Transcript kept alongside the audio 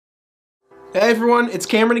Hey everyone, it's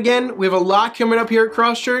Cameron again. We have a lot coming up here at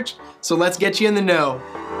Cross Church, so let's get you in the know.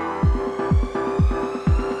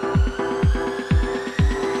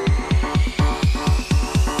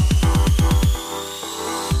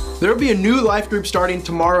 There will be a new life group starting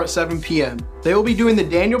tomorrow at 7 p.m. They will be doing the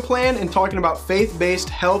Daniel Plan and talking about faith-based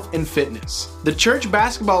health and fitness. The Church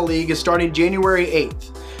Basketball League is starting January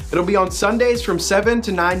 8th. It'll be on Sundays from 7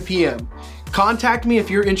 to 9 p.m. Contact me if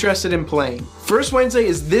you're interested in playing. First Wednesday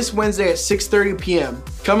is this Wednesday at 6:30 p.m.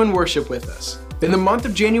 Come and worship with us. In the month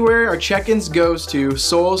of January, our check-ins goes to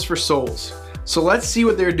Souls for Souls. So let's see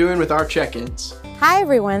what they're doing with our check-ins. Hi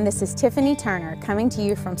everyone, this is Tiffany Turner coming to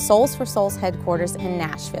you from Souls for Souls headquarters in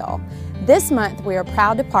Nashville. This month we are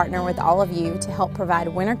proud to partner with all of you to help provide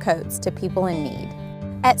winter coats to people in need.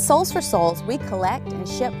 At Souls for Souls, we collect and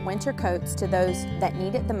ship winter coats to those that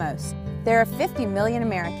need it the most. There are 50 million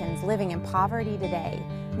Americans living in poverty today,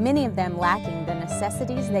 many of them lacking the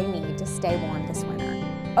necessities they need to stay warm this winter.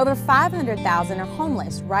 Over 500,000 are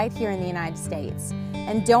homeless right here in the United States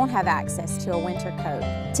and don't have access to a winter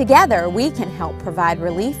coat. Together, we can help provide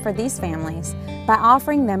relief for these families by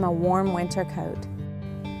offering them a warm winter coat.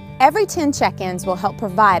 Every 10 check-ins will help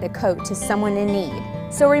provide a coat to someone in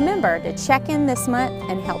need. So remember to check in this month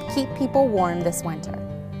and help keep people warm this winter.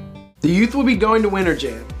 The youth will be going to Winter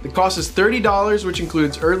Jam. The cost is $30, which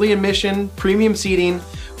includes early admission, premium seating,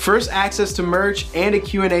 first access to merch, and a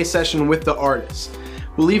Q&A session with the artists.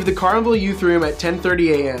 We'll leave the Carnival Youth Room at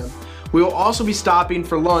 10:30 a.m. We will also be stopping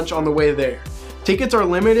for lunch on the way there. Tickets are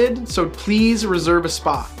limited, so please reserve a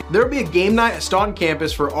spot. There will be a game night at Staunton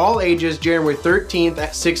campus for all ages January 13th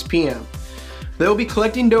at 6 p.m. They will be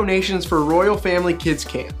collecting donations for Royal Family Kids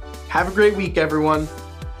Camp. Have a great week, everyone.